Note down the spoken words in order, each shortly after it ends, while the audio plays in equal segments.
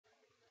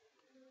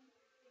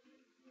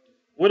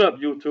What up,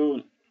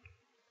 YouTube?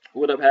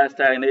 What up,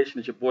 hashtag nation?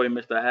 It's your boy,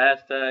 Mr.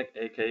 Hashtag,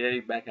 aka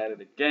back at it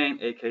again,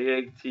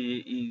 aka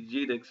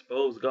TEG, the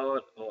exposed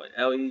god, or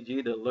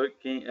LEG, the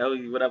lurking,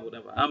 LE, whatever,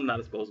 whatever. I'm not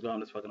exposed god.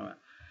 I'm just fucking around.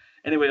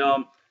 Anyway,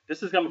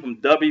 this is coming from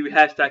Dubby. We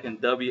hashtagging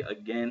Dubby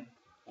again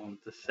on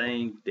the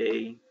same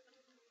day,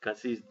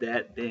 cause he's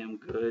that damn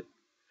good.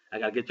 I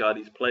gotta get y'all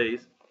these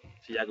plays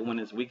so y'all can win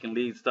this weekend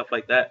league, stuff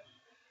like that.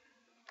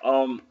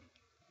 Um,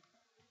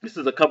 this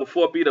is a cover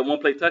four beat, a one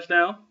play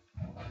touchdown.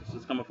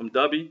 This is coming from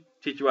Dubby.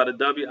 Teach you how to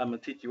Dubby. I'm gonna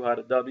teach you how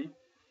to Dubby.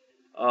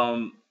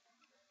 Um,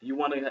 you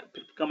want to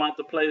come out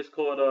to play? It's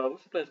called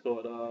what's the place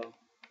called?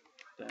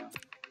 Damn.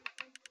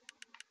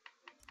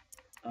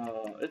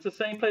 It's the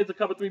same play as the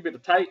cover three, but the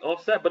tight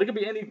offset. But it could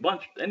be any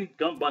bunch, any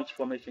gun bunch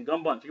formation,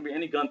 gun bunch. It could be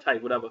any gun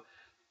type, whatever.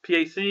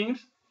 PA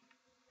seams.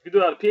 You do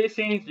it out of PA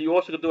seams. You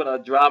also can do it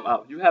out of drive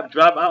out. You have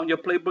drive out in your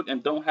playbook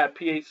and don't have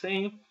PA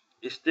seam.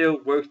 It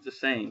still works the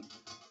same.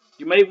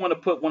 You may want to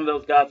put one of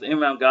those guys,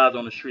 in-round guys,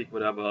 on the streak,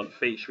 whatever, on the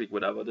fade streak,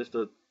 whatever. This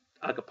the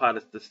occupy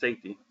the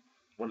safety,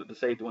 one of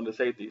the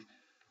safeties.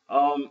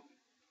 Um,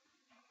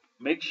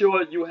 Make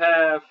sure you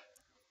have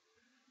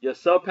your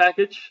sub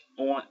package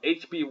on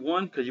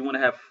HB1 because you want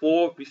to have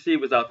four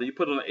receivers out there. You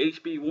put it on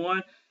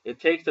HB1,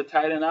 it takes the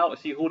tight end out and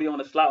see who they on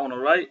the slot on the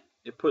right.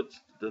 It puts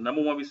the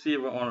number one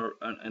receiver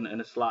in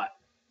the slot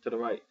to the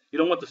right. You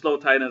don't want the slow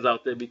tight ends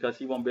out there because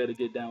he won't be able to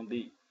get down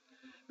deep.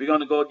 We're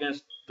going to go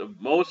against the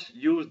most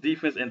used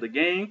defense in the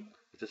game,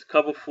 which is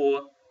cover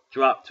four,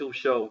 drop two,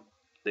 show.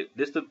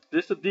 This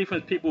the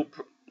defense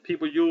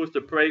people use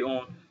to prey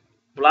on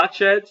block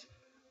sheds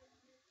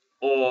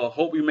or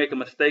hope you make a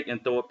mistake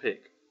and throw a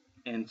pick.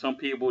 And some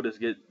people just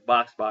get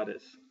boxed by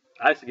this.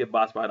 I used to get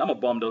boxed by it. I'm a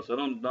bum though, so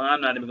I'm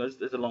not even going.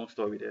 It's a long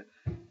story there.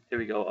 Here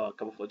we go.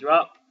 Cover four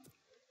drop.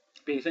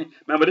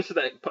 Remember, this is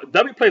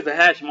W plays the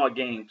hash mark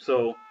game,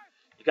 so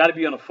you got to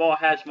be on the far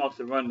hash marks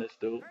to run this,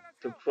 dude,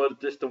 for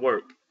this to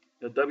work.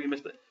 The W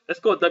Mr. Let's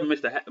go W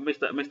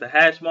Mr.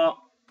 Hashmark.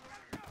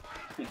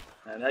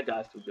 Man, that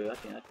guy's too good. I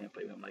can't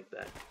play with him like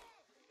that.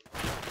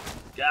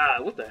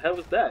 God, what the hell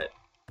was that?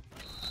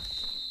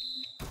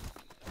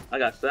 I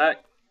got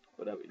sacked.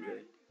 Whatever, you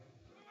ready?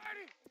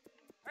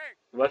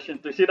 Rushing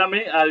three. See what I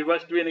mean? I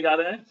rushed three and he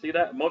got in. See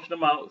that? Motion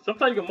him out.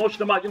 Sometimes you can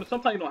motion him out.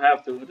 Sometimes you don't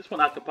have to. Just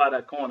want to occupy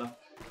that corner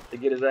to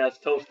get his ass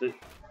toasted.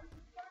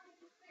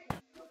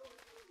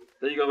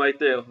 There you go right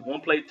there.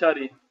 One play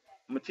Tuddy.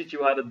 I'm going to teach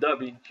you how to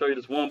Dubby. Show you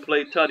this one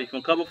play Tuddy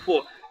from cover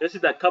four. This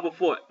is that cover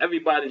four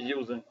everybody's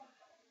using.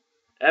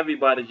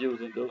 Everybody's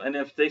using, dude. And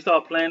if they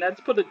start playing that,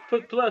 just put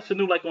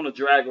Sanu like on a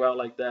drag route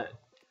like that.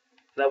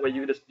 That way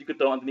you could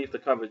throw underneath the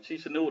coverage. See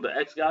Sanu, the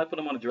X guy, put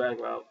him on a drag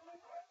route.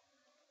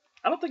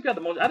 I don't think you had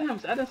the motion. I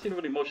didn't see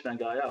really motion that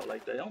guy out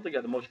like that. I don't think you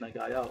had to motion that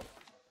guy out.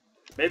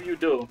 Maybe you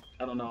do.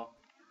 I don't know.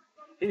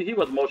 He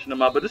was motioning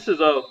him out, but this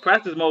is a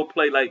practice mode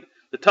play. Like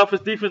the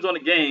toughest defense on the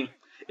game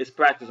is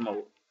practice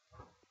mode.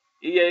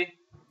 EA,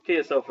 kill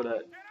yourself for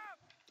that.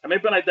 I mean,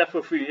 it's been like that for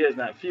a few years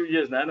now.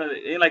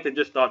 It ain't like they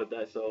just started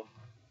that, so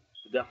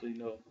definitely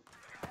no.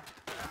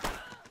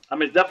 I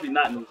mean, it's definitely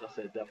not news. I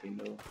said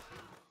definitely no.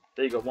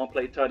 There you go. One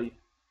play Tuddy.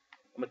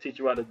 I'm gonna teach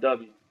you how to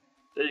W.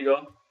 There you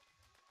go.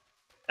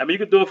 I mean, you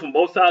can do it from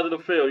both sides of the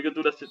field. You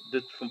can do this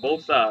from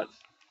both sides.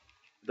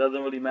 It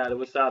doesn't really matter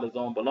which side it's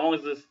on, but long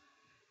as the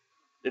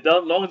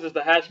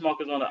hash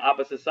markers on the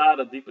opposite side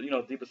or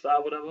deeper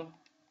side, whatever.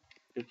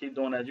 You can keep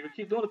doing that. You can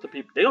keep doing it to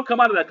people. They don't come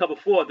out of that cover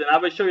four. Then I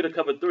will show you the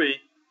cover three.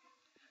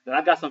 Then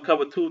I got some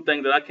cover two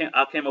thing that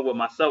I came up with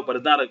myself, but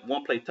it's not a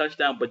one play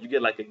touchdown, but you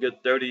get like a good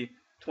 20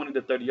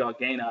 to 30 yard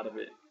gain out of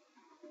it.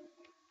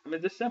 I mean,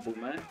 it's simple,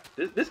 man.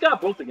 This guy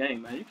broke the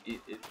game, man.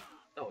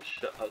 Oh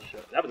shut.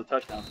 That was a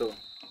touchdown too.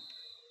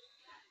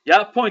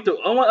 Y'all point to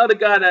one other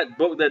guy that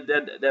broke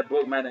that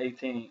broke Madden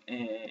 18,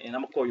 and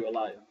I'm gonna call you a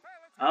liar.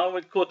 I don't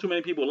really call too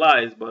many people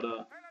liars, but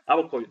I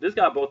will call you. This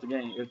guy broke the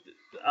game.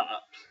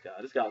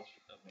 God, this guy's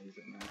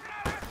amazing,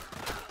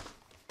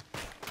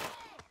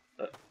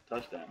 man.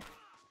 Touchdown.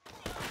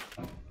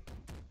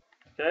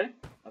 Okay,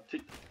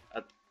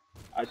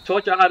 I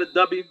taught y'all how to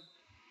W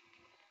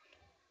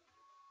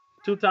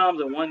 2 times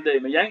in one day,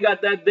 man. You ain't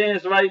got that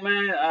dance right,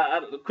 man.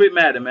 I quit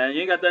Madden, man.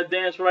 You ain't got that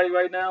dance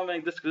right now,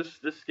 man. Just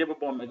skip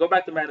up on me. Go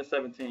back to Madden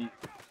 17.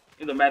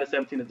 You know, Madden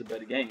 17 is a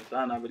better game, so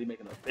I'm not really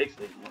making a big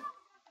statement.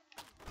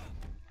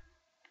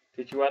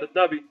 Teach you how to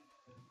W.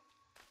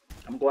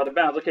 I'm gonna go out of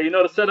bounds. Okay, you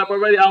know the setup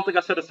already? I don't think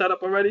I said the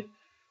setup already.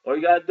 All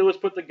you gotta do is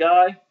put the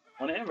guy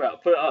on the in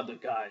route.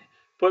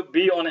 Put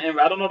B on the in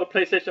route. I don't know the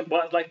PlayStation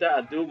buttons like that.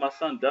 I do. My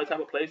son does have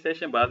a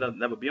PlayStation, but I'll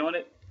never be on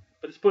it.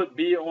 But just put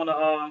B on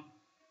the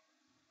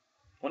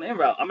in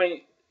route. I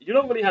mean, you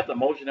don't really have to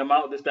motion them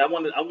out.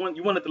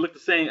 You want it to look the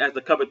same as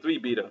the cover three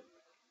beater.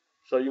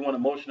 So you want to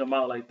motion them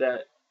out like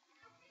that.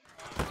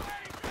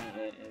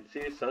 And see,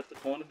 it sets the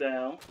corner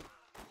down.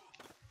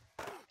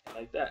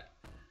 Like that.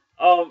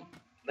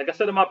 Like I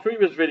said in my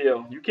previous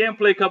video, you can't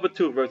play cover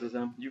 2 versus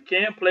him. You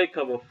can't play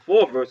cover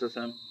 4 versus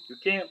him. You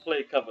can't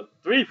play cover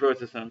 3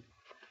 versus him.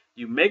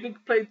 You make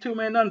it play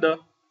 2-man under,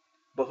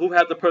 but who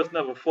has the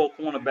personnel of 4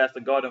 cornerbacks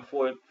to guard and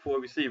four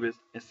receivers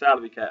in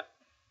salary cap?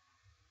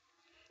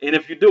 And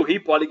if you do, he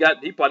probably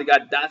got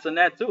dots on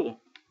that too.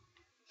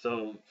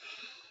 So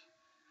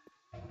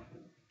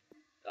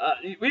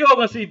we all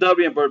gonna see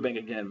W in Burbank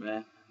again,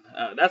 man.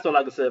 That's all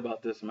I can say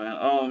about this,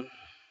 man.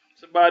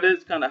 It's about it.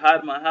 It's kind of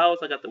hot in my house.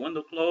 I got the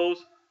window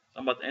closed.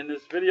 I'm about to end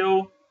this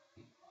video.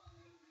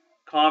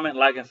 Comment,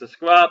 like, and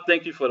subscribe.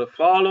 Thank you for the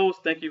follows.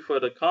 Thank you for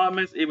the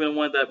comments. Even the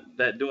ones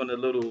that doing the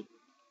little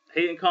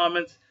hating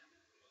comments.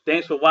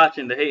 Thanks for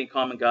watching the hating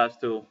comment guys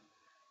too.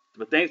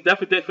 But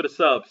definitely thanks for the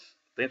subs.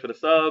 Thanks for the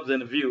subs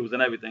and the views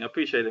and everything. I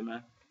appreciate it,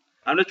 man.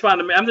 I'm just trying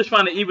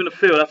to even the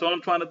field. That's all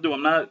I'm trying to do.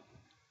 I'm not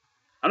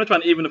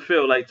trying to even the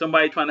field. Like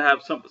somebody trying to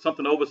have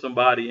something over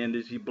somebody and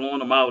just blowing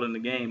them out in the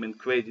game and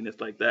craziness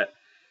like that.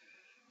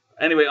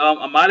 Anyway,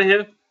 I'm out of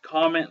here.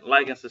 Comment,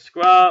 like, and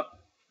subscribe.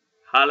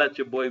 Holla at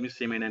your boy if you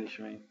see me in any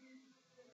stream.